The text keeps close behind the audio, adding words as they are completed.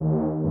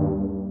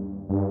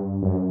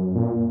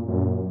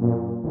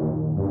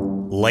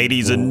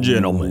Ladies and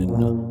gentlemen,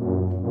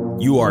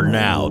 you are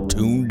now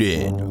tuned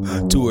in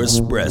to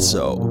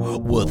Espresso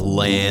with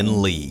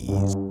Lan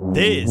Lees.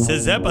 This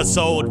is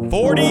episode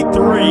 43.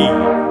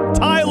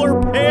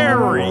 Tyler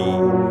Perry,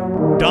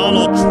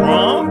 Donald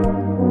Trump,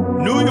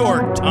 New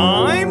York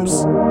Times.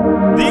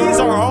 These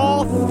are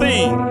all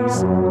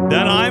things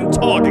that I'm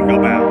talking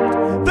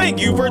about. Thank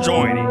you for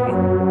joining.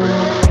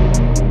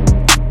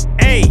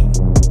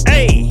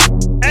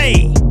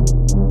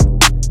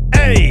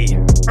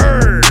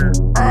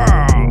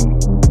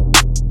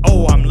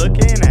 Oh, I'm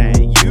looking at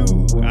you.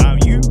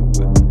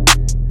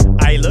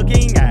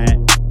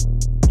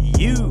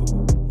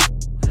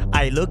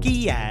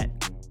 Looking at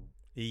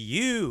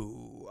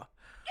you.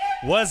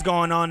 What's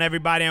going on,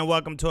 everybody, and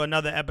welcome to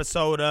another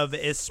episode of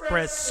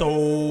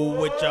Espresso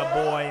with your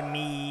boy,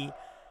 me,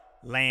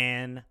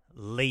 Lan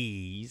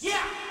Lees.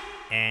 Yeah.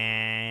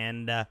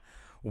 And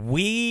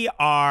we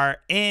are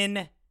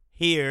in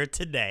here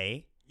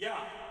today. Yeah.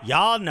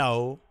 Y'all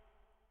know,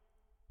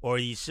 or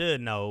you should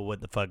know,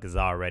 what the fuck is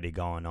already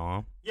going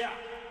on. Yeah.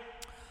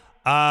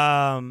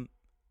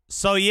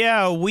 So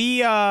yeah, we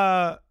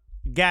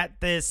got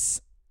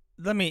this.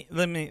 Let me.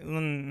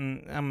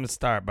 I'm gonna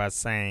start by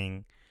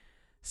saying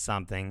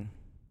something.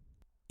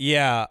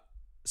 Yeah.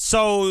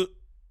 So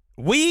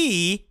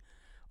me,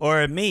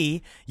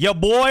 your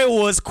boy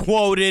was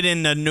quoted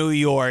in the New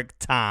York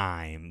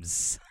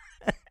Times.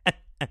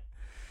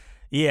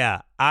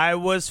 Yeah, I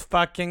was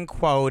fucking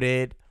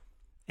quoted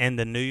in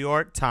the New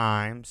York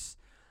Times.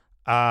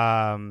 Me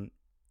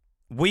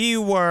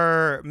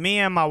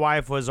and my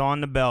wife was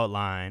on the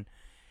Beltline.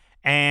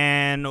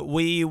 And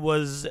we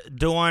was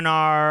doing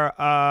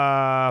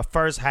our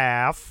first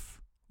half.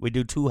 We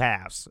do two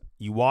halves.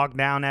 You walk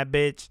down that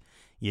bitch,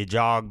 you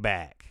jog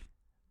back.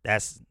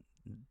 That's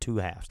two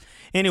halves.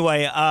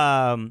 Anyway,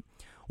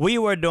 we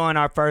were doing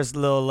our first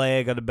little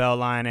leg of the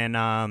Beltline,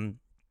 and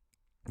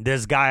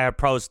this guy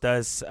approached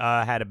us,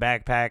 had a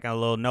backpack and a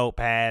little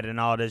notepad and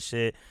all this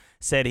shit,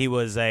 said he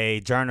was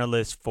a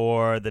journalist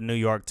for the New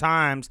York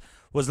Times,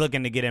 was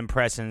looking to get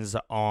impressions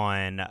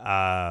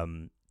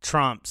on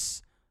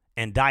Trump's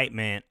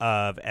indictment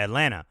of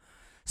Atlanta.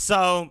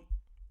 So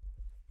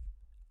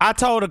I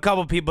told a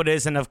couple people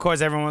this, and of course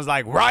everyone's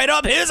like, right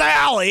up his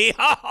alley.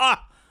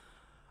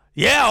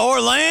 Yeah,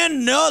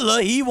 Orlando,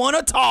 he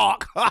wanna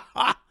talk.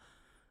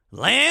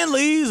 Lan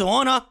Lees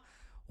wanna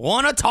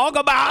talk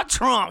about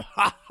Trump.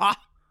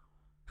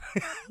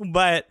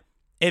 But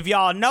if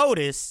y'all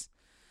notice,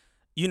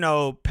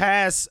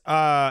 past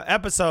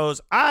episodes,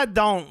 I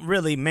don't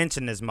really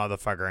mention this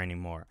motherfucker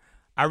anymore.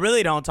 I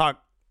really don't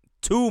talk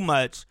too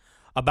much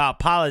about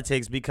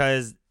politics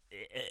because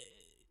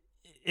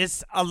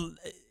it's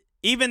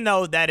even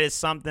though that is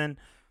something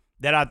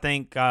that I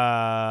think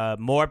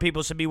more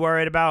people should be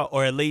worried about,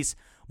 or at least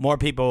more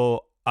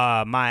people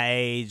my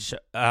age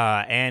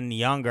and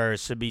younger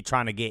should be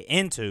trying to get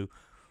into,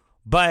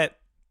 but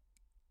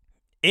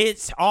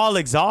it's all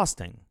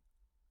exhausting,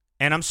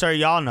 and I'm sure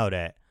y'all know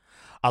that.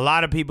 A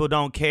lot of people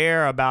don't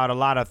care about a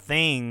lot of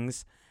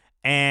things,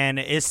 and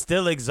it's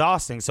still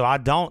exhausting, so I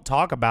don't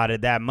talk about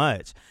it that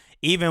much.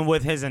 Even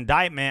with his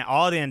indictment,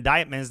 all the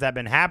indictments that have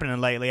been happening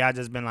lately, I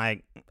just been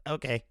like,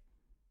 okay.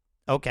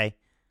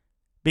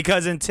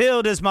 Because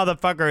until this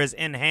motherfucker is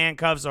in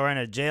handcuffs or in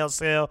a jail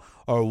cell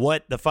or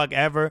what the fuck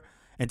ever,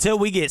 until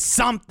we get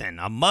something,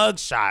 a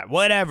mugshot,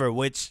 whatever,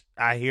 which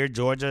I hear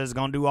Georgia is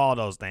going to do all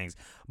those things.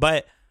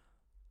 But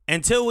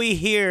until we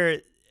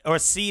hear or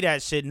see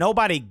that shit,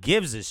 nobody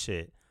gives a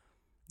shit.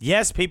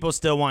 Yes, people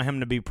still want him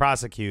to be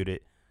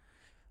prosecuted.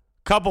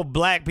 Couple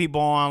black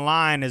people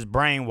online is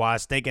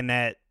brainwashed thinking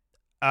that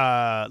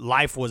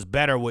life was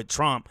better with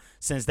Trump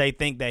since they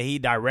think that he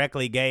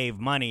directly gave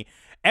money.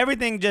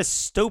 Everything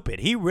just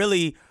stupid. He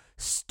really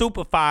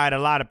stupefied a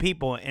lot of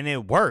people, and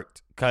it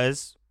worked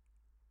because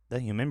the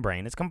human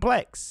brain is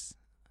complex.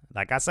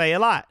 Like I say a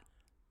lot.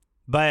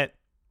 But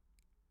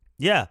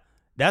yeah,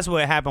 that's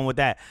what happened with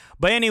that.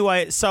 But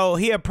anyway, so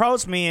he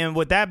approached me, and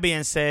with that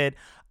being said,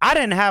 I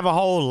didn't have a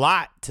whole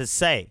lot to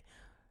say.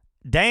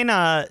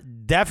 Dana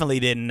definitely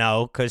didn't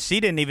know because she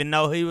didn't even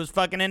know he was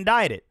fucking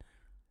indicted.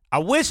 I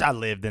wish I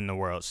lived in the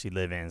world she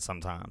lived in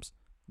sometimes,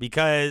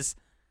 because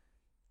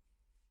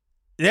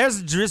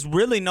there's just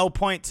really no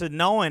point to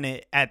knowing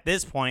it at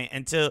this point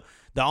until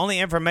the only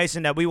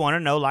information that we want to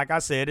know, like I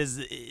said,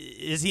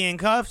 is he in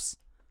cuffs?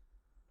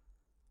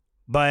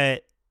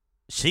 But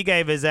she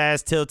gave his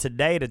ass till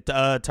today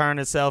to turn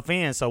herself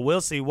in, so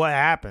we'll see what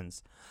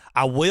happens.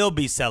 I will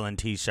be selling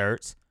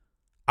T-shirts.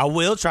 I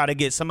will try to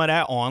get some of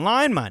that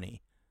online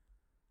money.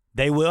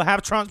 They will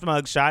have Trump's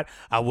mugshot.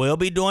 I will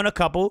be doing a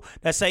couple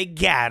that say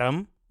 "Got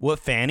him" with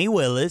Fannie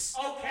Willis.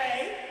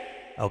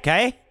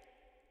 Okay?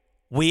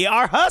 We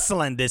are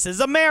hustling. This is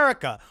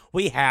America.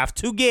 We have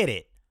to get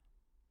it.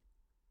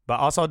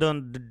 But also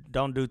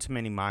don't do too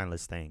many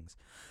mindless things.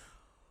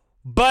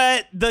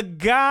 But the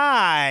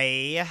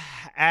guy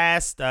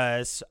asked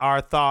us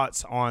our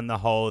thoughts on the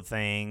whole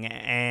thing,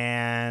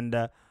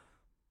 and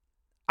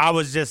I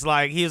was just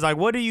like, he was like,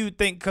 what do you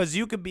think? Because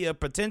you could be a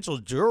potential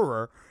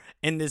juror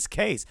in this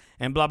case,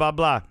 and blah, blah,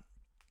 blah.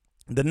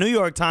 the New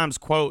York Times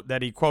quote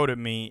that he quoted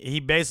me, he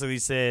basically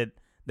said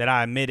that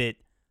I admitted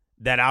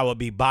that I would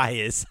be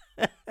biased.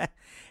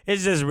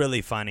 It's just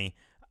really funny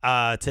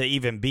to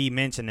even be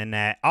mentioning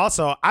that.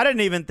 Also, I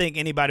didn't even think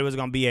anybody was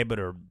going to be able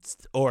to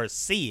or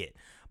see it.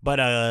 But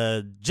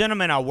a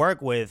gentleman I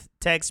work with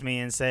texted me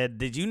and said,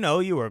 "Did you know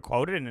you were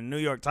quoted in the New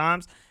York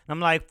Times?" And I'm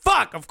like,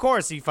 fuck, of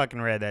course he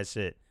fucking read that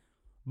shit.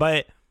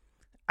 But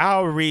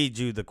I'll read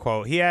you the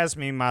quote. He asked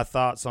me my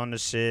thoughts on the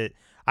shit.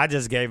 I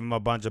just gave him a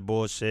bunch of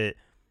bullshit.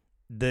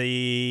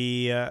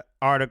 The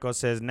article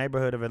says,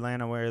 neighborhood of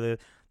Atlanta where he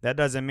lives. That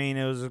doesn't mean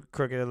it was a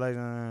crooked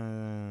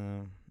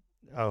election.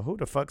 Oh, who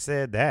the fuck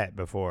said that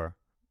before?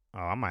 Oh,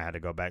 I might have to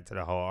go back to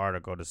the whole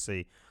article to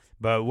see.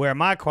 But where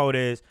my quote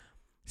is,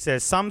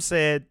 says, some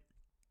said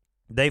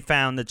they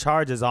found the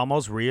charges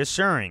almost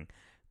reassuring.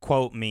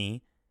 Quote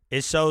me,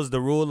 it shows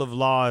the rule of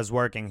law is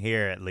working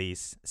here at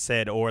least,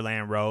 said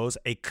Orland Rose,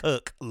 a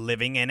cook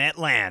living in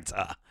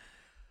Atlanta.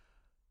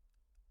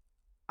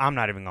 I'm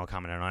not even gonna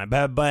comment on it,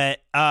 but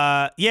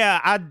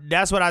yeah,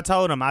 that's what I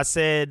told him. I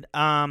said,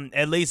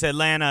 at least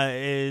Atlanta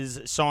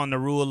is showing the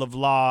rule of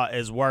law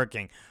is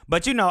working.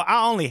 But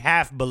I only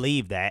half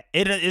believe that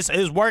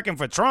it's working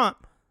for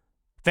Trump.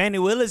 Fannie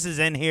Willis is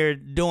in here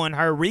doing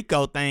her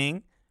RICO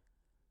thing.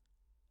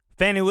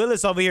 Fannie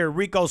Willis over here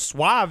RICO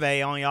Suave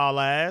on y'all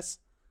ass.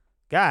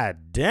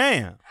 God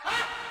damn.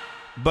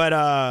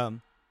 But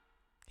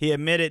he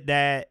admitted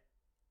that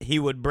he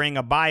would bring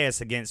a bias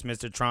against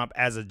Mr. Trump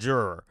as a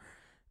juror.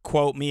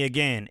 Quote me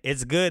again,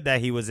 it's good that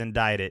he was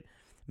indicted,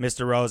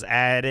 Mr. Rose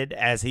added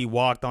as he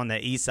walked on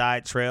the East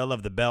Side Trail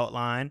of the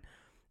Beltline.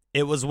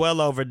 It was well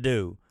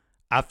overdue.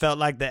 I felt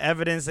like the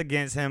evidence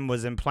against him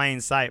was in plain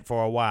sight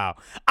for a while.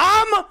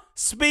 I'm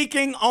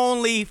speaking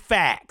only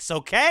facts,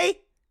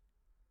 okay?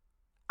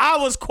 I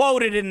was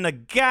quoted in the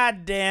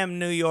goddamn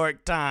New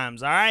York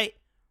Times, all right?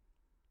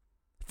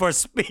 For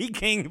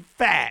speaking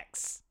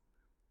facts.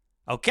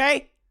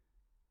 Okay?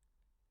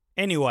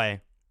 Anyway.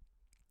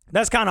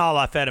 That's kind of all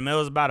I fed him. It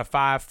was about a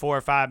 4 or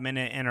 5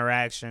 minute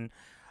interaction.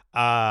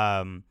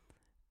 Obviously,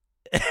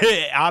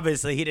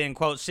 he didn't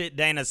quote shit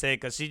Dana said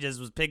because she just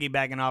was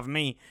piggybacking off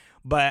me.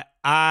 But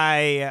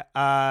I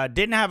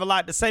didn't have a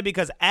lot to say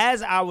because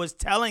as I was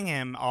telling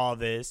him all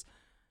this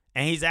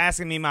and he's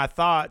asking me my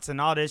thoughts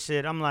and all this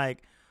shit, I'm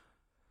like,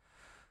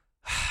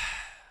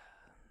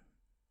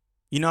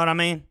 you know what I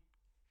mean?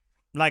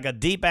 Like a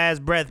deep ass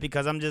breath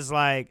because I'm just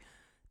like,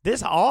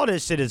 all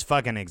this shit is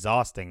fucking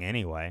exhausting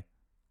anyway.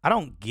 I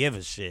don't give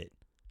a shit.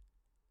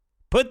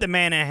 Put the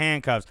man in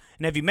handcuffs.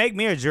 And if you make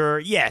me a juror,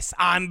 yes,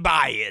 I'm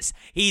biased.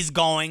 He's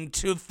going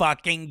to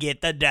fucking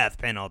get the death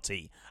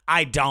penalty.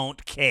 I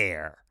don't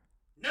care.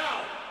 No.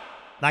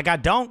 Like, I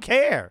don't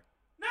care.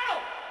 No.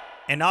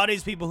 And all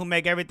these people who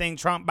make everything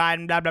Trump,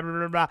 Biden, blah, blah, blah,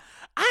 blah, blah.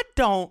 I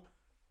don't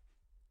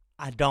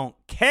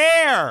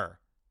care.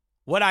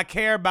 What I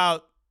care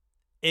about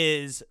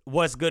is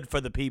what's good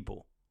for the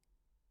people.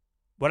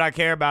 What I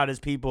care about is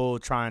people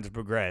trying to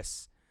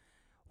progress.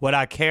 What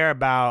I care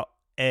about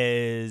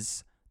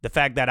is the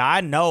fact that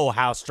I know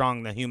how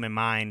strong the human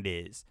mind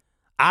is.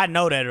 I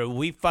know that if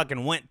we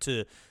fucking went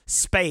to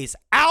space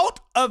out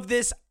of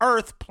this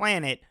Earth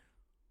planet,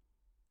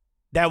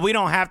 that we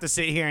don't have to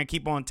sit here and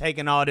keep on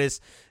taking all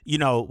this,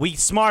 we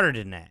smarter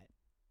than that.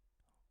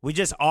 We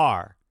just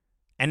are.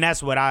 And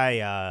that's what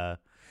I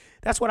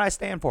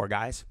stand for,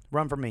 guys.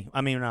 Vote for me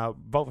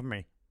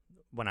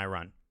when I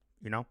run,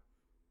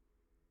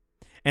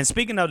 And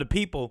speaking of the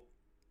people,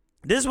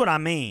 this is what I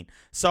mean.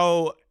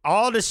 So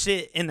all the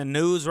shit in the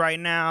news right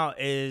now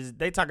is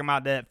they talking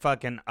about that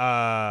fucking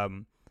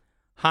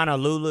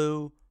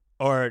Honolulu,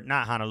 or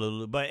not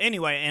Honolulu, but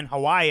anyway, in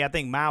Hawaii, I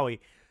think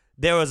Maui,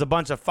 there was a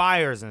bunch of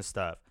fires and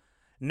stuff.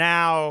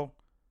 Now,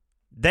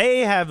 they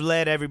have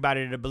led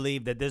everybody to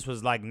believe that this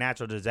was like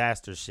natural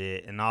disaster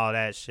shit and all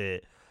that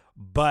shit.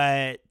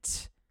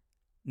 But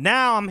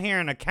now I'm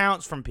hearing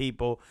accounts from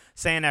people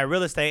saying that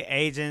real estate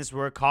agents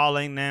were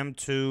calling them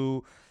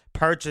to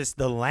purchase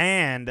the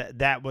land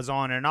that was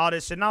on it and all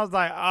this shit. And I was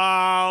like,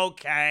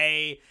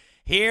 okay,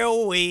 here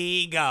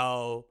we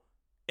go.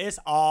 It's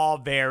all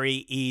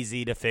very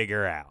easy to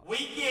figure out. We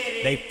get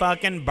it. They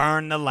fucking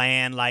burned the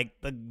land like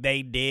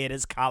they did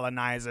as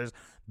colonizers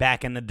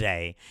back in the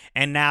day.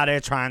 And now they're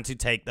trying to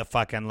take the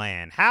fucking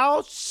land.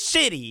 How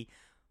shitty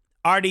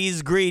are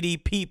these greedy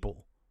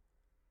people?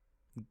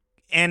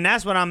 And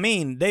that's what I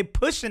mean. They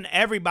pushing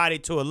everybody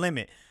to a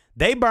limit.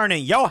 They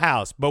burning your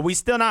house, but we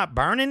still not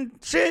burning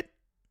shit?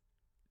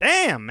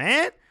 Damn,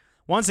 man.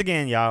 Once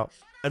again, y'all,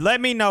 let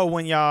me know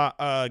when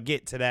y'all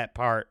get to that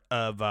part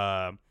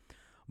of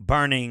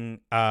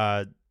burning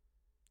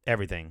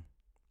everything.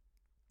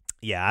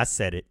 Yeah, I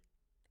said it.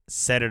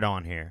 Set it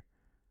on here.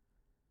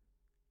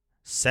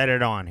 Set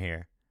it on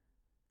here.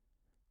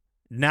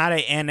 Now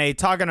they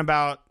talking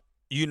about,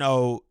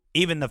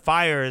 even the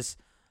fires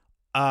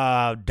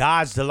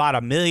dodged a lot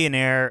of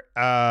millionaire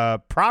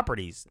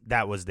properties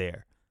that was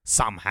there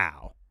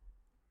somehow.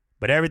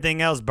 But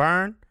everything else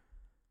burned.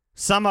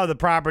 Some of the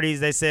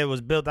properties, they said,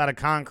 was built out of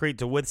concrete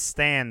to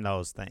withstand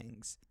those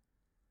things.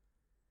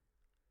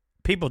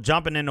 people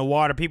jumping in the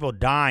water, people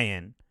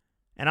dying.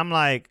 And I'm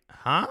like,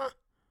 huh?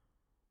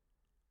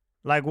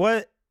 Like,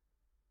 what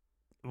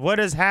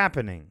is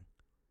happening?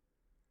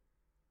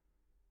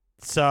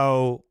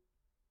 So,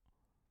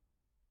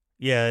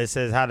 yeah, it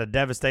says how the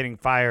devastating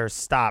fire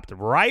stopped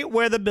right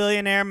where the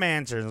billionaire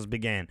mansions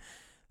began.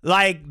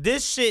 Like,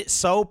 this shit's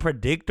so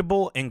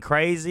predictable and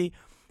crazy.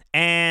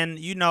 And,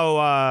 me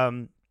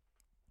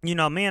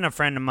and a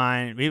friend of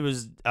mine, he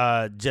was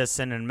just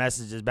sending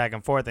messages back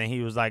and forth, and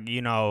he was like,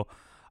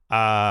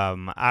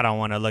 I don't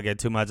want to look at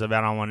too much of it. I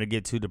don't want to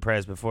get too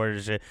depressed before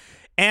this shit.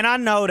 And I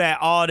know that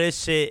all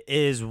this shit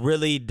is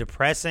really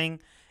depressing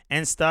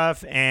and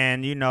stuff.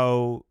 And,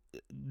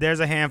 there's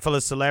a handful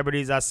of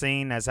celebrities I've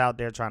seen that's out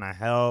there trying to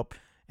help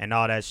and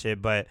all that shit.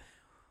 But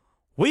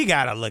we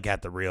got to look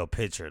at the real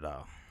picture,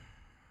 though.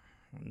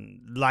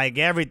 Like,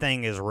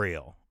 everything is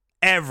real.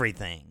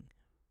 Everything.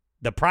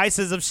 The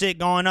prices of shit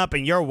going up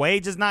and your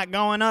wages not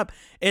going up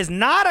is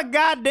not a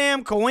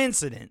goddamn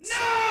coincidence.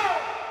 No!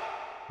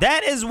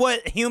 That is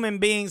what human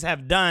beings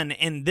have done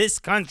in this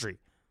country.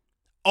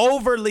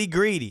 Overly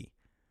greedy.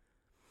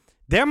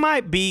 There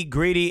might be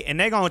greedy, and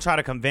they're going to try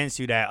to convince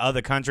you that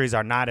other countries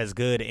are not as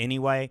good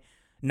anyway.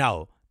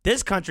 No,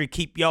 this country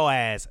keep your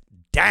ass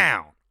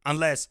down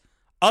unless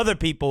other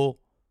people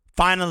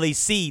finally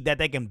see that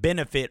they can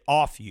benefit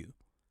off you.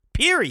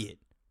 Period.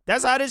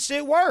 That's how this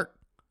shit work.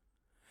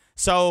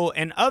 So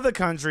in other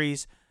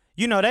countries,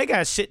 they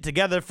got shit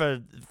together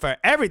for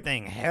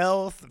everything.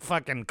 Health,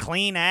 fucking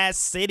clean ass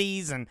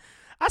cities, and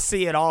I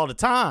see it all the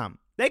time.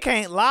 They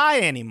can't lie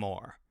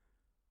anymore.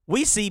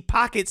 We see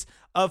pockets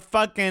of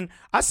fucking,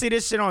 I see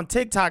this shit on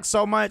TikTok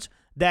so much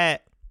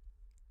that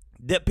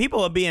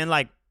people are being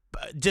like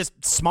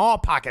just small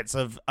pockets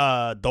of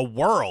the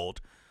world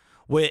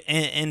with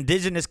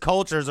indigenous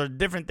cultures or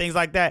different things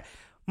like that.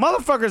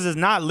 Motherfuckers is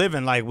not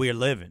living like we're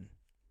living,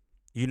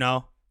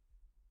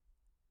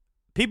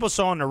 People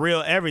showing the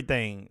real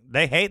everything.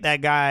 They hate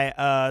that guy.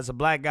 It's a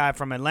black guy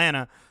from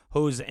Atlanta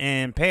who's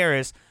in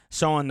Paris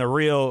showing the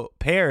real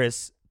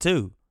Paris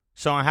too.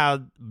 Showing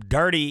how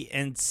dirty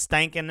and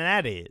stinking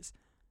that is.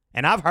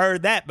 And I've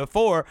heard that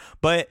before,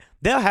 but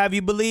they'll have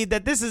you believe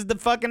that this is the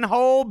fucking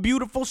whole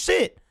beautiful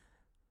shit.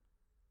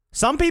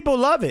 Some people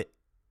love it,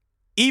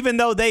 even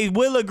though they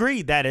will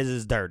agree that it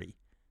is dirty.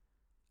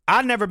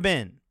 I've never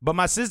been, but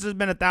my sister's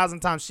been 1,000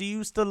 times. She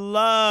used to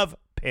love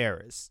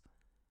Paris.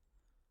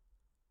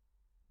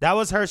 That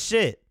was her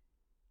shit.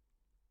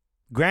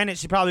 Granted,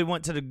 she probably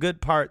went to the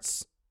good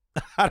parts.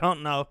 I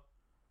don't know.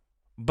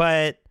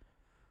 But,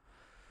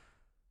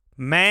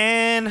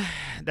 man,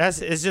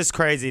 it's just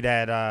crazy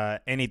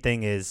that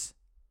anything is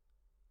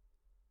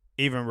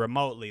even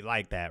remotely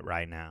like that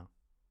right now.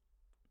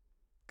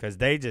 Because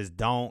they just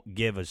don't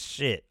give a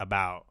shit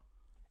about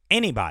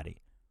anybody.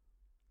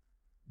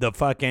 The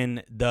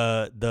fucking,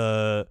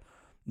 the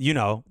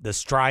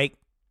strike.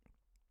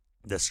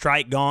 The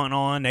strike going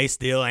on, they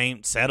still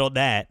ain't settled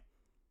that.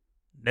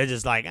 They're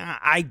just like,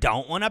 I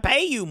don't want to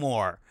pay you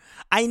more.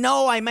 I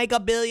know I make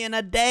 $1 billion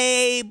a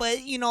day, but,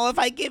 if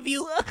I give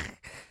you...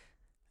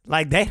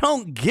 Like, they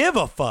don't give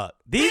a fuck.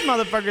 These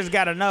motherfuckers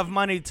got enough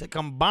money to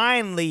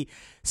combinedly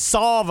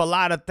solve a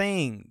lot of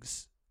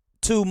things.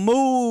 To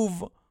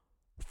move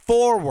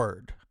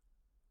forward.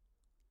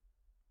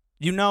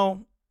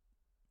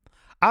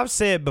 I've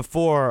said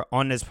before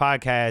on this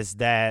podcast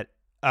that...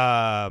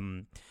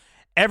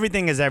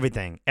 everything is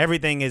everything.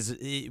 Everything is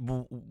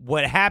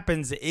what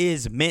happens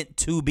is meant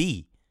to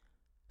be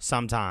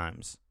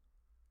sometimes.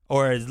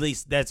 Or at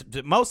least that's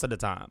most of the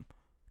time.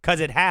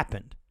 Because it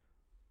happened.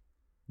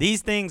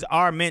 These things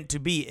are meant to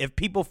be. If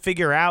people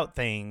figure out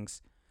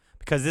things,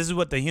 because this is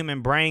what the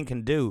human brain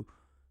can do,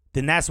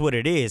 then that's what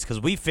it is. Because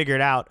we figured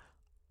out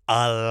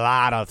a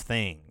lot of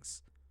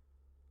things.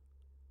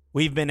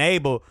 We've been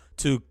able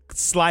to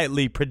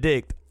slightly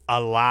predict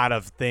a lot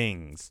of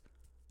things.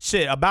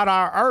 Shit, about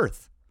our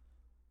Earth.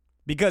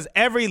 Because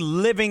every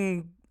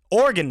living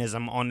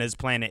organism on this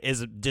planet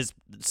is just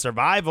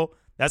survival.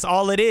 That's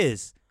all it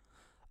is.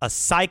 A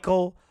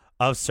cycle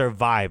of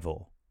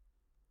survival.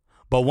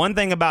 But one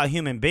thing about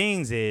human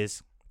beings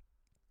is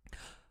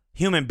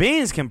human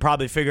beings can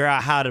probably figure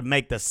out how to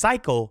make the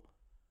cycle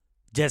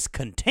just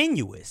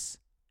continuous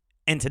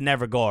and to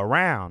never go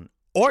around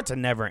or to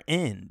never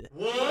end.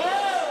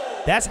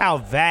 Whoa! That's how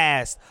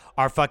vast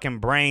our fucking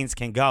brains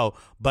can go.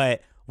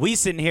 But we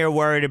sitting here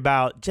worried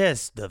about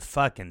just the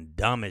fucking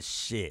dumbest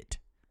shit.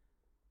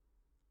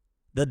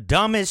 The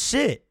dumbest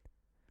shit.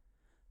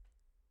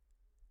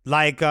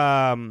 Like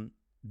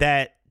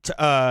that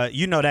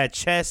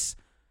chess.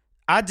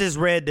 I just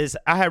read this.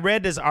 I had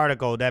read this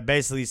article that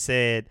basically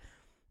said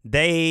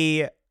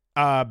they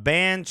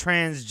banned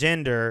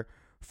transgender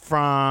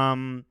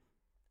from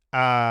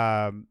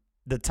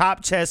the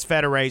top chess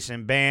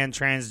federation banned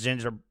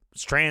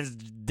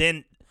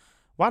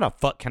why the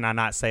fuck can I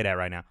not say that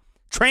right now?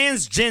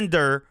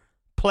 Transgender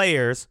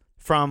players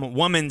from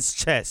women's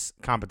chess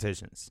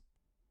competitions.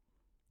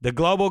 The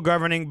global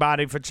governing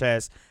body for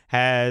chess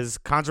has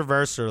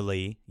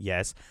controversially,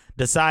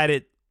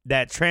 decided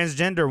that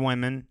transgender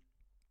women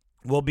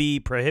will be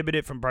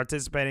prohibited from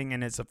participating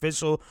in its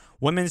official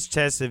women's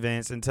chess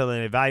events until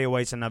an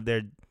evaluation of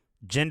their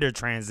gender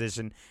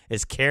transition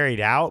is carried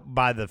out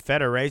by the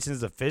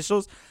federation's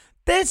officials.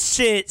 This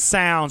shit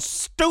sounds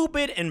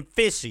stupid and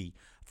fishy.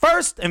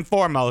 First and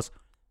foremost,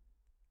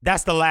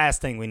 that's the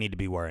last thing we need to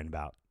be worrying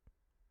about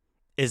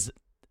is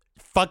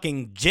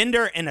fucking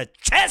gender in a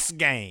chess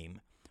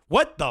game.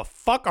 What the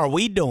fuck are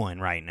we doing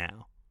right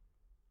now?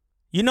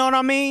 You know what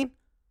I mean?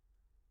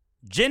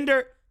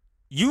 Gender,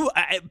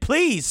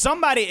 please,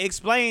 somebody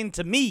explain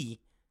to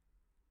me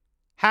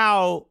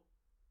how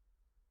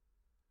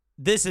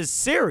this is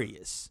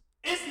serious.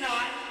 It's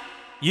not.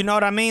 You know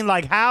what I mean?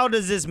 Like, how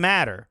does this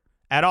matter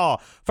at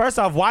all? First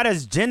off, why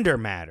does gender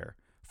matter?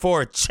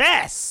 For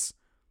chess,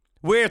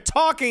 we're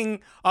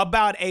talking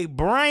about a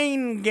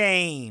brain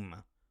game.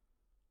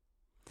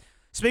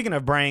 Speaking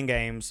of brain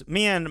games,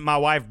 me and my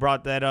wife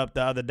brought that up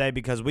the other day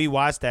because we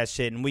watched that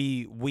shit and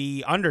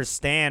we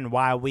understand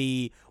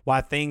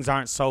why things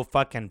aren't so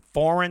fucking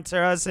foreign to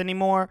us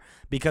anymore,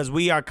 because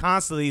we are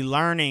constantly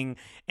learning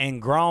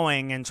and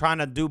growing and trying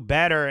to do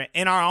better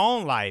in our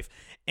own life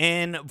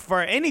and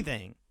for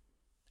anything.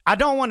 I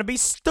don't want to be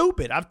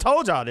stupid. I've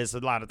told y'all this a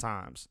lot of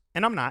times,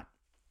 and I'm not.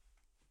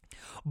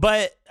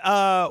 But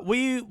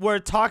we were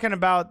talking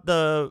about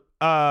the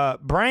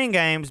brain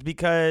games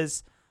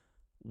because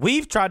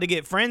we've tried to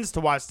get friends to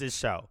watch this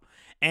show.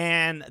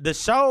 And the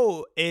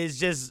show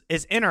is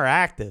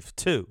interactive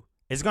too.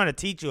 It's going to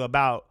teach you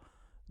about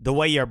the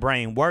way your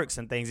brain works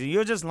and things. And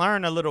you'll just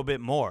learn a little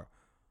bit more.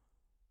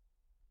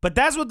 But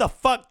that's what the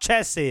fuck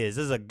chess is.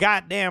 It's a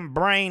goddamn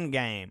brain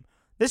game.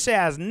 This shit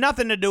has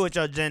nothing to do with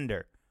your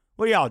gender.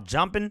 What are y'all,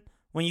 jumping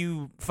when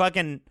you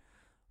fucking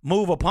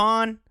move a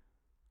pawn?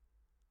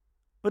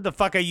 What the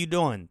fuck are you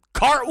doing?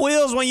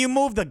 Cartwheels when you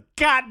move the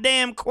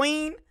goddamn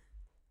queen?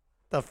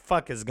 The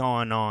fuck is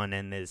going on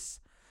in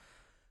this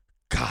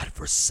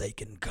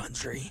godforsaken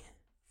country?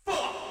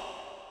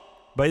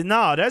 But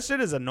no, that shit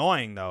is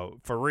annoying though,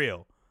 for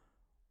real.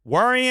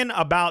 Worrying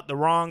about the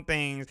wrong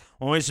things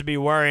when we should be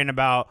worrying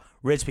about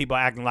rich people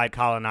acting like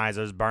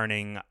colonizers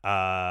burning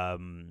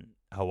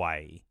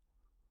Hawaii.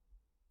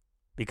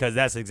 Because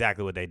that's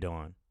exactly what they're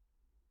doing.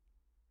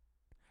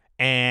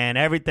 And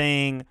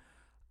everything,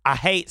 I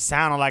hate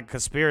sounding like a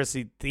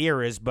conspiracy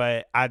theorist,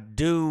 but I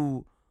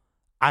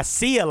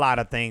see a lot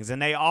of things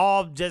and they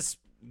all just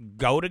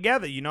go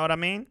together. You know what I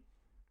mean?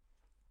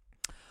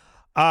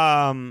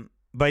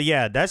 But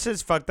yeah, that's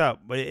just fucked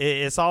up.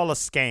 It's all a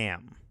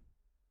scam.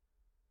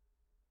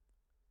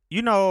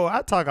 You know,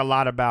 I talk a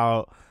lot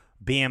about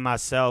being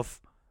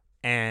myself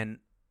and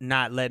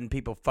not letting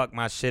people fuck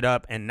my shit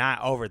up and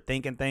not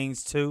overthinking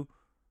things too.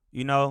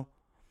 You know,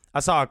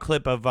 I saw a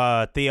clip of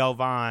Theo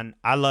Von.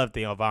 I love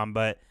Theo Von,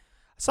 but I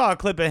saw a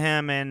clip of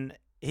him and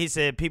he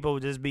said people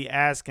would just be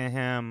asking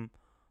him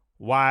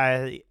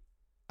why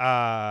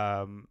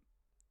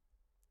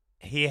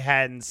he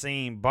hadn't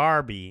seen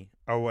Barbie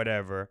or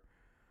whatever.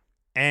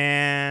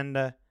 And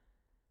I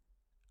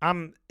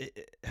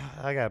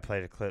gotta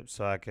play the clip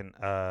so I can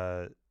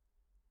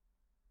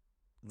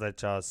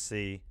let y'all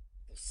see.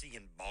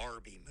 Seeing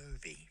Barbie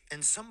movie.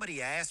 And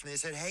somebody asked me, they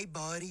said, "Hey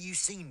buddy, you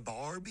seen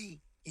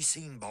Barbie? You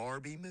seen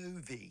Barbie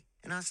movie?"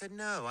 And I said,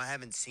 "No, I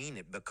haven't seen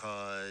it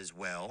because,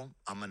 well,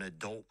 I'm an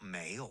adult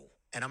male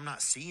and I'm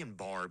not seeing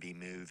Barbie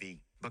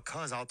movie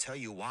because I'll tell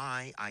you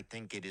why. I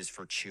think it is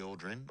for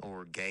children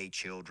or gay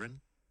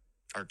children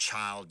or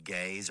child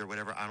gays or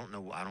whatever. I don't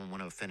know. I don't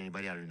want to offend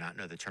anybody. I do not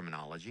know the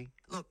terminology.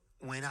 Look,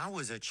 when I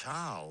was a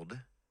child,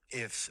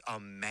 if a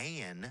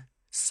man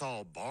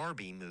saw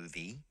Barbie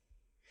movie,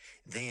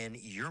 then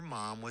your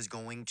mom was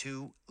going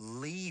to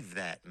leave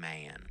that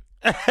man."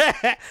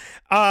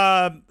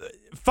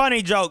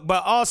 Funny joke,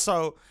 but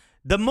also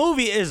the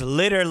movie is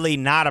literally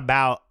not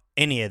about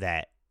any of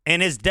that.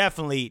 And it's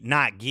definitely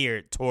not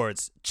geared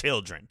towards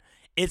children.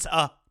 It's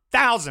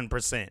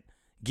 1,000%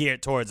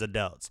 geared towards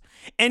adults.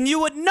 And you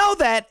would know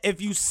that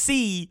if you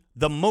see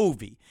the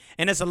movie.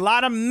 And it's a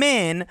lot of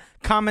men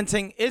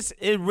commenting.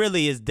 It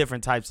really is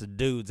different types of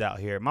dudes out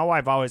here. My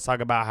wife always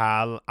talk about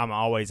how I'm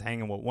always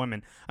hanging with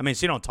women. I mean,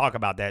 she don't talk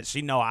about that.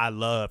 She know I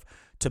love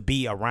to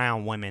be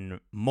around women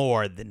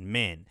more than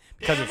men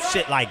because of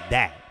shit like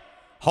that.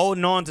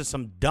 Holding on to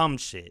some dumb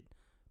shit.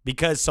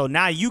 Because so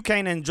now you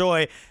can't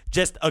enjoy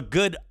just a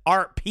good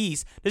art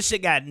piece. This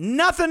shit got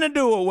nothing to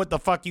do with what the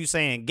fuck you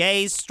saying.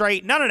 Gay,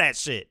 straight, none of that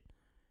shit.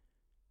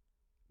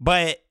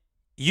 But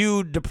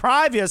you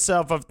deprive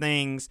yourself of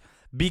things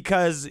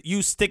because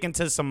you sticking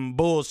to some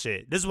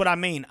bullshit. This is what I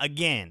mean.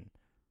 Again,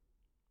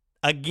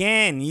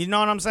 you know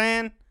what I'm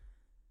saying?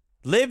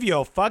 Live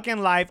your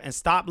fucking life and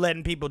stop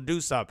letting people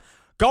do something.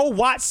 Go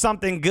watch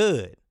something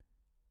good.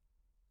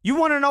 You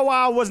want to know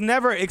why I was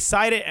never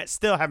excited?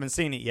 Still haven't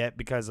seen it yet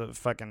because of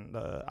fucking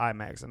the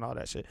IMAX and all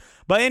that shit.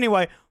 But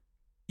anyway,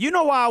 you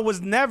know why I was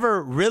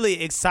never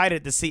really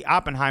excited to see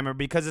Oppenheimer?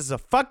 Because it's a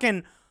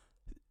fucking,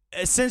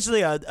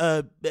 essentially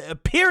a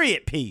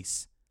period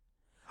piece.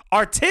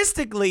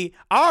 Artistically,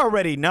 I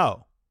already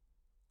know.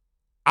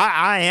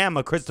 I am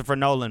a Christopher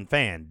Nolan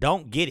fan.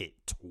 Don't get it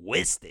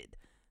twisted.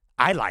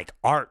 I like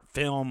art,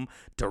 film,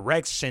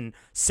 direction,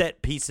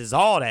 set pieces,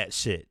 all that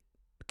shit.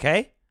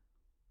 Okay?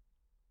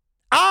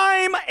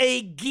 I'm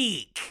a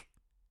geek.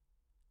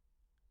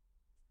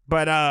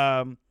 But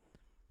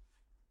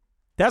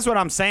that's what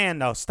I'm saying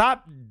though.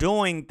 Stop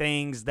doing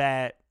things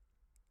that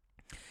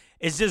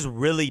it's just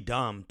really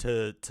dumb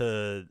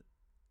to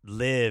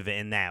live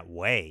in that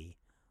way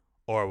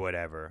or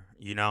whatever,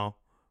 you know?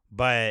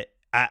 But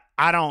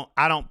I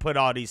don't put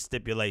all these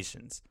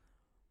stipulations.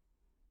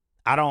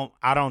 I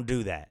don't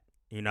do that,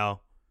 you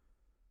know?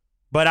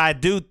 But I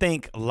do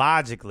think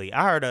logically.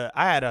 I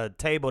had a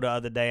table the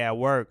other day at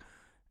work,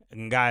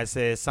 and guy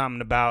said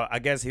something about, I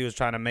guess he was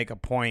trying to make a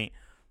point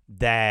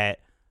that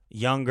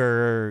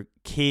younger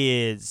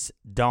kids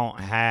don't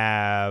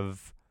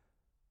have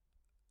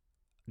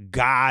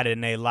God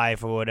in their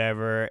life or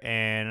whatever.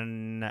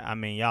 And I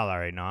mean, y'all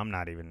already know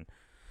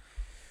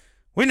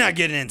we're not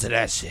getting into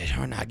that shit.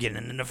 We're not getting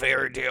into the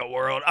fairy tale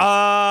world.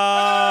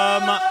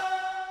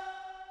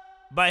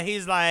 But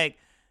he's like,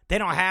 they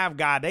don't have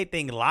God. They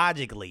think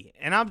logically.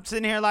 And I'm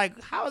sitting here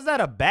like, how is that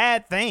a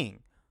bad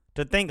thing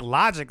to think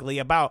logically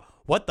about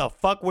what the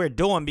fuck we're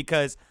doing?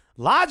 Because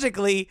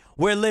logically,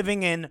 we're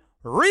living in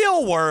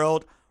real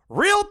world.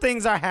 Real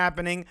things are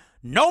happening.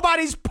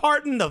 Nobody's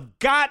parting the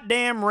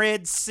goddamn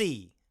Red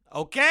Sea.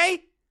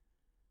 Okay?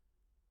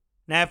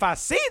 Now, if I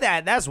see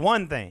that, that's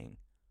one thing.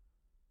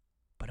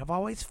 But I've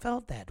always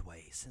felt that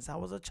way since I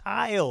was a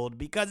child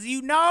because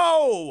we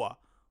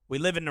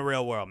live in the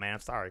real world, man. I'm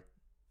sorry.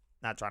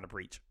 Not trying to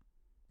preach.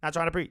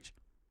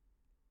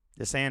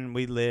 Just saying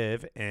we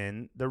live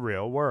in the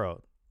real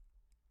world.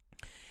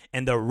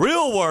 And the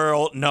real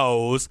world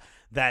knows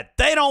that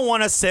they don't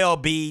want to sell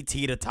BET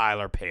to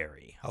Tyler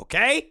Perry.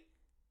 Okay?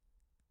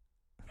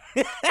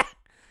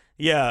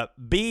 Yeah,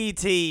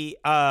 BET,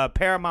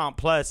 Paramount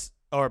Plus,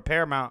 or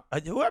Paramount,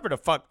 whoever the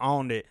fuck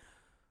owned it.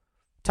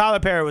 Tyler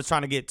Perry was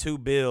trying to get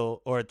 $2 billion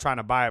or trying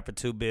to buy it for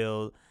 $2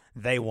 billion.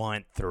 They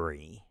want $3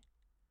 billion.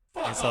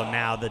 And so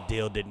now the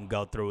deal didn't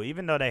go through,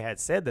 even though they had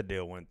said the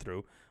deal went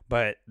through,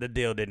 but the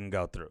deal didn't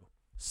go through.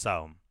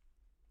 So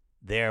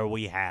there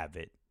we have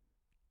it.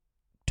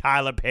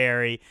 Tyler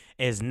Perry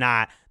is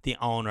not the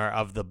owner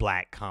of the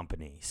black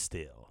company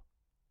still.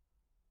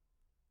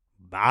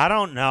 I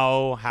don't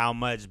know how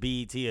much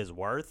BET is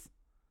worth.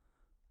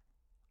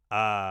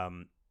 I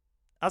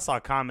saw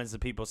comments of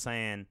people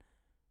saying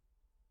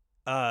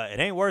it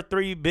ain't worth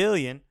 $3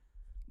 billion,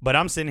 but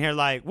I'm sitting here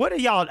like, what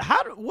do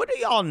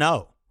y'all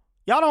know?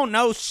 Y'all don't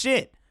know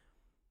shit.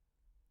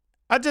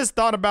 I just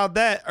thought about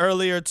that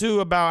earlier too,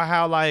 about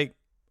how like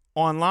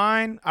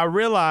online, I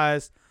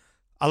realized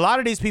a lot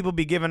of these people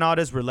be giving all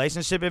this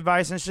relationship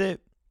advice and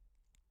shit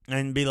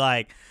and be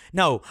like,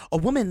 no, a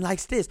woman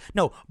likes this.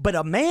 No, but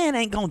a man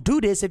ain't gonna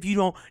do this if you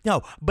don't.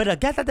 No, but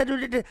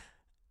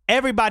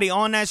everybody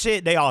on that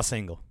shit, they all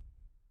single.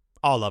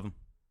 All of them.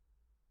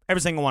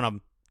 Every single one of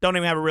them. Don't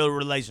even have a real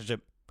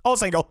relationship. All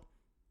single.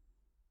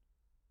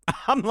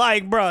 I'm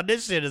like, bro,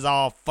 this shit is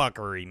all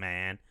fuckery,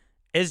 man.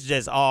 It's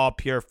just all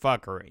pure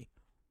fuckery.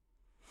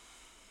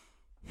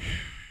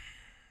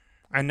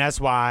 And that's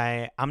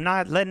why I'm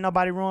not letting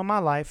nobody ruin my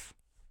life.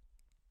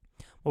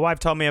 My wife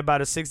told me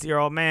about a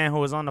 60-year-old man who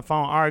was on the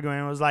phone arguing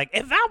and was like,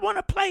 if I want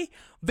to play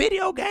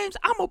video games,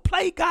 I'm going to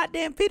play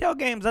goddamn video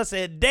games. I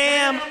said,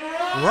 damn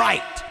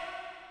right.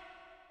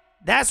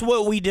 That's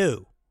what we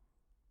do.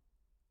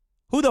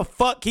 Who the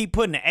fuck keep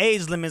putting the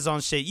age limits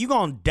on shit? You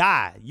gonna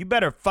die. You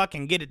better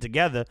fucking get it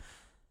together.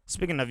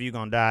 Speaking of you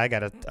gonna die, I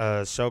got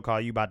a show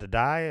called You About to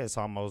Die. It's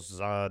almost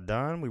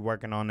done. We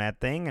working on that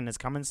thing, and it's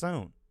coming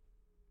soon.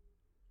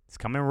 It's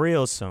coming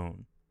real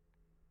soon.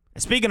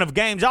 And speaking of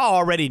games, y'all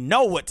already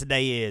know what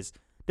today is.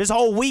 This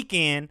whole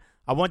weekend,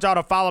 I want y'all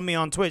to follow me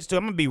on Twitch, too.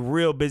 I'm going to be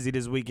real busy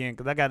this weekend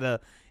because I got an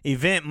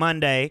event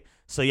Monday.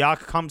 So y'all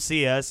can come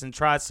see us and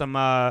try some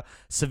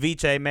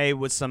ceviche made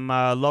with some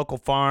local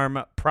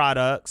farm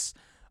products.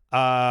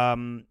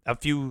 A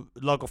few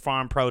local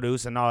farm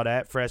produce and all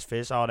that. Fresh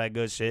fish, all that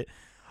good shit.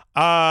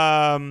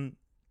 Sorry,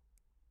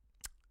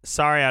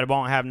 I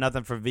won't have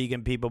nothing for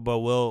vegan people, but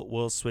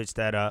we'll switch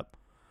that up.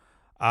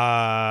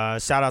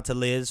 Shout out to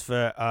Liz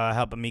for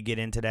helping me get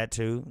into that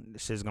too.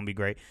 This shit's gonna be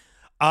great.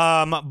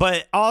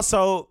 But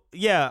also,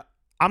 yeah,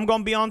 I'm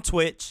gonna be on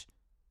Twitch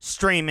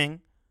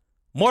streaming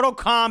Mortal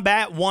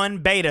Kombat 1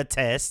 beta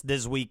test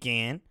this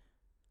weekend.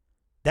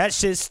 That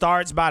shit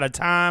starts by the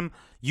time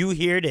you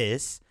hear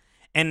this,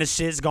 and the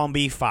shit's gonna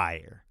be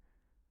fire.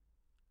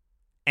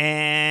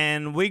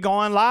 And we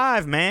going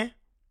live, man.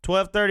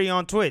 12:30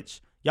 on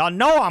Twitch. Y'all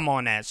know I'm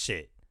on that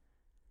shit.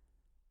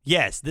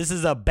 Yes, this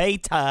is a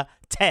beta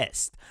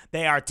test.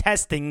 They are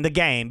testing the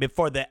game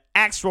before the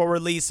actual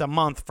release a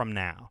month from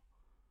now.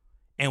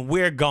 And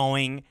we're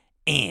going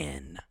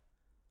in.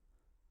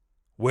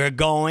 We're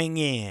going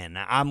in.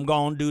 I'm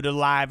going to do the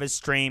livest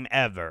stream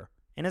ever.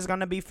 And it's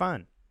going to be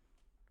fun.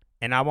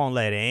 And I won't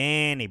let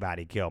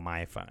anybody kill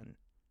my fun.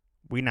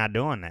 We're not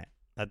doing that.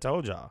 I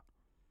told y'all.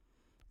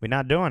 We're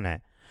not doing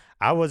that.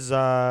 I was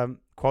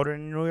quoted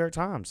in the New York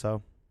Times,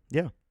 so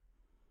yeah.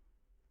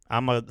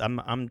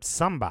 I'm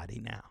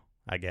somebody now,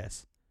 I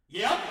guess.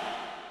 Yep.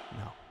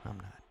 I'm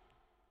not.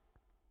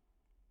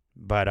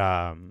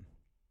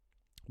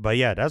 But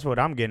yeah, that's what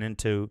I'm getting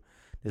into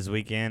this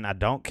weekend. I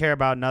don't care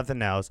about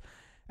nothing else.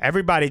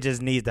 Everybody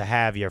just needs to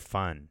have your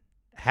fun.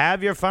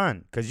 Have your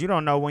fun, because you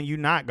don't know when you're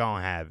not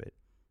going to have it.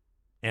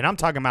 And I'm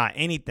talking about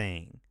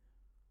anything.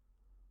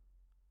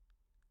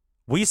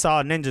 We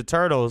saw Ninja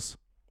Turtles,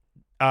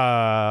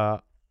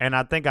 and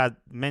I think I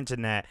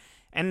mentioned that,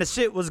 and the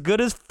shit was good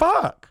as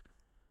fuck.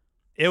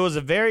 It was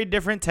a very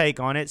different take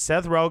on it.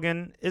 Seth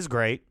Rogen is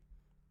great.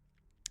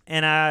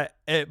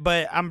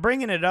 But I'm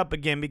bringing it up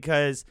again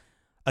because,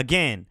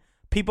 again,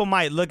 people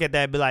might look at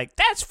that and be like,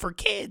 that's for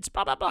kids,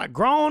 blah, blah, blah.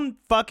 Grown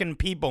fucking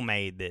people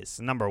made this,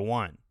 number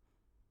one.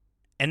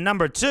 And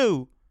number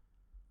two,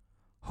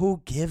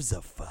 who gives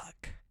a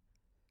fuck?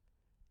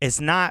 It's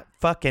not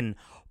fucking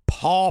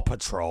Paw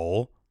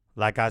Patrol.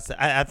 Like I said,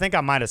 I think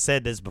I might have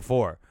said this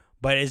before,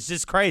 but it's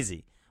just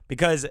crazy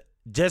because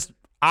just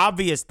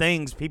obvious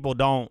things people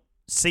don't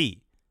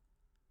see.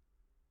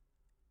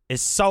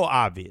 It's so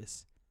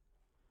obvious.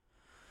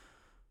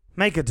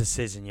 Make a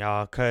decision,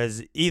 y'all,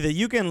 because either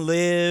you can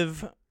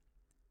live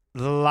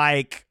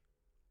like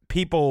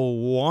people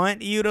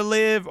want you to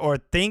live or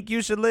think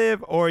you should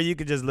live, or you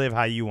could just live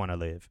how you want to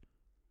live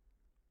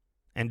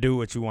and do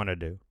what you want to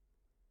do.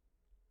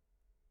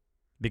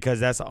 Because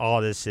that's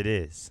all this shit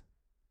is.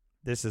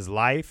 This is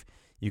life.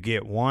 You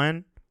get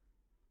one.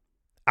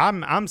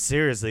 I'm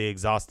seriously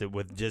exhausted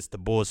with just the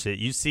bullshit.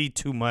 You see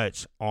too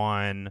much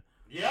on,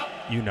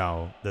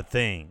 the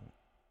thing,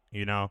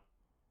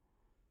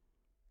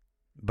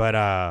 But,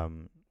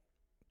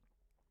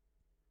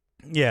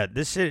 yeah,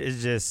 this shit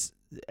is just,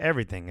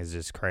 everything is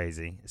just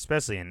crazy,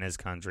 especially in this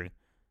country.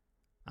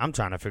 I'm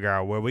trying to figure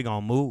out where we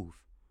going to move.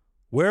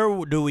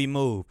 Where do we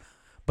move?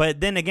 But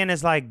then again,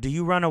 it's like, do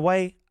you run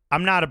away?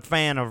 I'm not a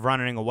fan of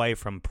running away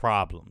from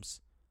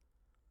problems.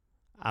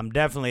 I'm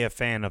definitely a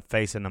fan of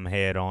facing them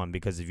head on,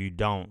 because if you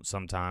don't,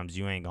 sometimes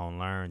you ain't going to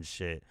learn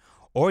shit.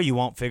 Or you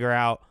won't figure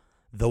out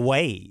the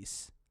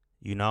ways,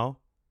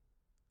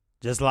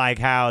 Just like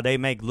how they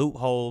make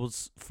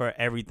loopholes for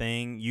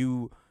everything.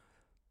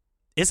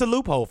 It's a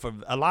loophole for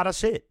a lot of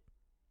shit.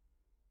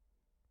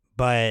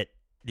 But,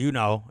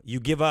 you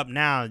give up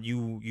now,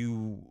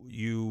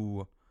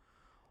 you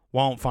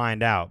won't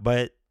find out.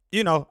 But,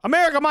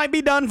 America might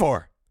be done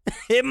for.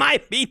 It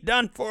might be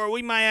done for.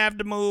 We might have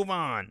to move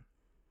on.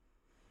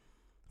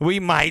 We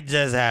might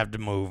just have to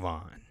move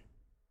on.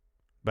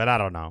 But I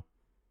don't know.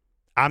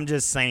 I'm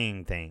just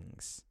saying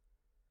things.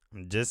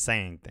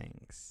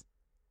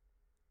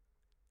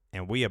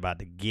 And we about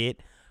to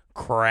get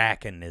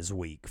cracking this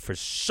week for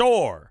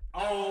sure.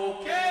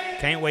 Okay.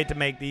 Can't wait to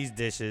make these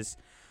dishes.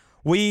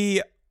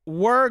 We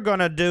were going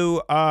to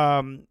do,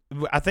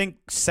 I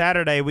think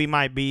Saturday we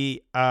might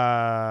be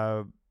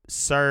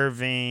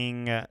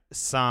serving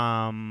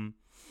some,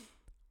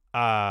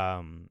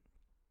 I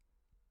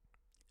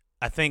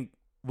think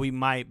we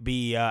might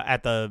be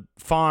at the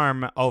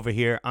farm over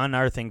here,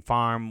 Unearthing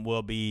Farm.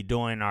 We'll be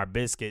doing our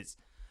biscuits,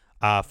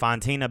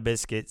 Fontina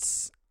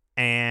biscuits,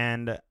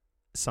 and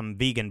some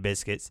vegan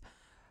biscuits.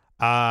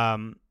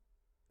 We're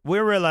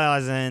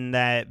realizing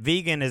that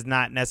vegan is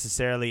not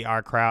necessarily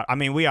our crowd. I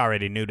mean, we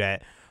already knew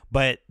that,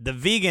 but the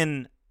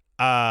vegan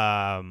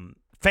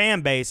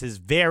fan base is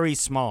very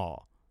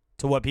small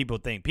to what people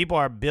think. People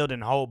are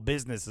building whole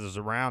businesses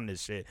around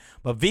this shit,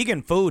 but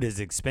vegan food is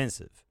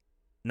expensive,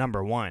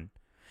 number one.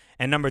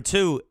 And number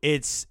two,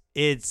 it's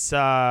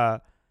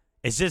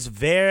just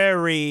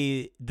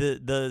very,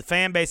 the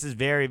fan base is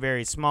very,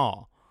 very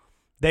small.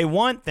 They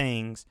want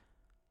things,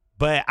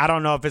 but I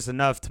don't know if it's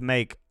enough to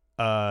make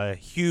a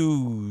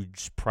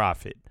huge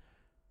profit.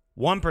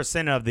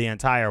 1% of the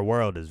entire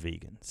world is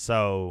vegan.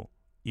 So,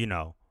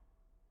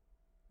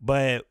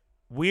 but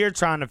we're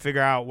trying to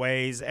figure out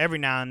ways every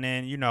now and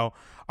then,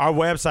 our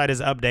website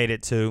is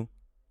updated too.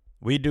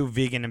 We do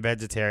vegan and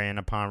vegetarian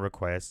upon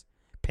request.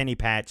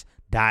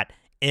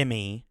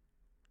 pennypatch.me.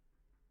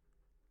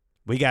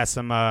 We got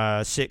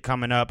some shit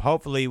coming up.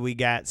 Hopefully we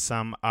got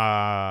some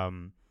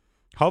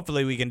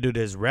hopefully we can do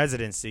this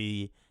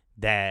residency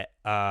that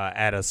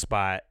at a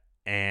spot,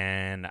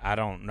 and I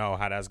don't know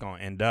how that's going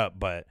to end up,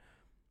 but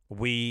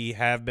we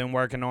have been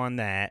working on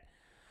that.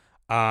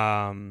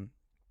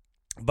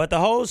 But the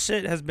whole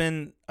shit has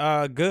been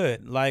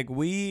good. Like,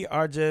 we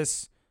are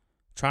just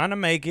trying to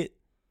make it.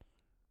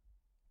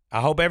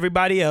 I hope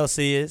everybody else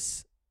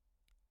is.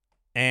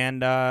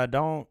 And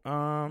don't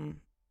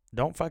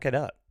fuck it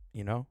up,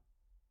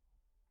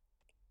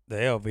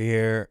 They over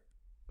here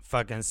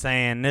fucking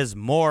saying there's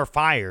more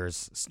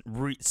fires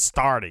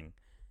starting.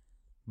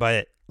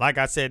 But like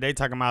I said, they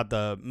talking about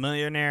the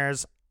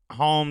millionaires'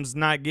 homes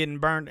not getting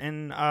burnt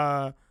in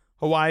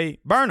Hawaii.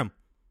 Burn them.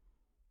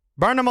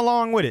 Burn them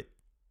along with it.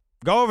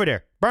 Go over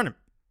there. Burn them.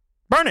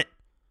 Burn it.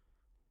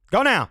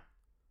 Go now.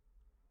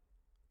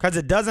 Because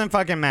it doesn't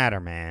fucking matter,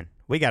 man.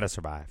 We got to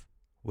survive.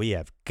 We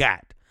have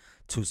got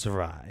to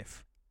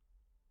survive.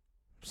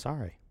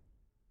 Sorry.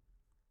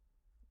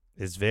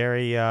 It's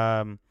very,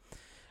 I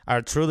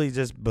truly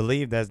just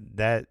believe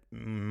that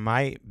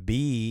might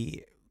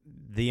be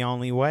the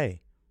only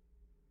way.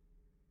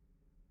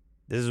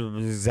 This is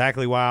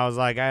exactly why I was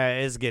like,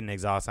 it's getting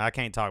exhausting. I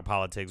can't talk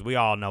politics. We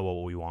all know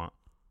what we want.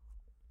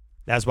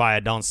 That's why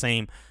it don't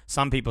seem.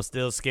 Some people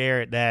still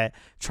scared that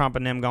Trump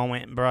and them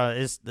going, bro.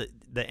 It's the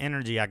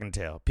energy I can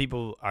tell.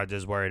 People are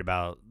just worried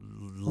about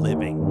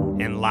living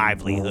and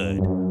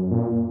livelihood.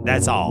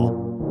 That's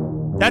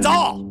all. That's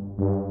all.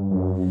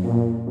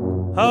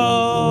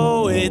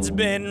 Oh, it's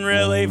been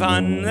really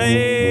fun.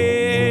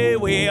 Hey,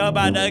 we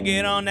about to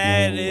get on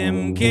that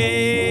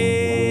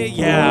MK.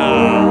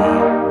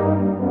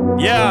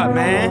 Yeah,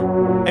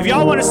 man. If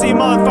y'all want to see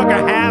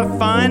motherfucker have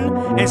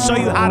fun and show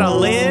you how to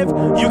live,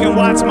 you can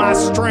watch my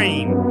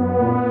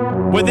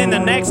stream within the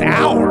next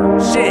hour.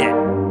 Shit.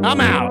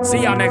 I'm out.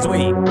 See y'all next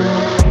week.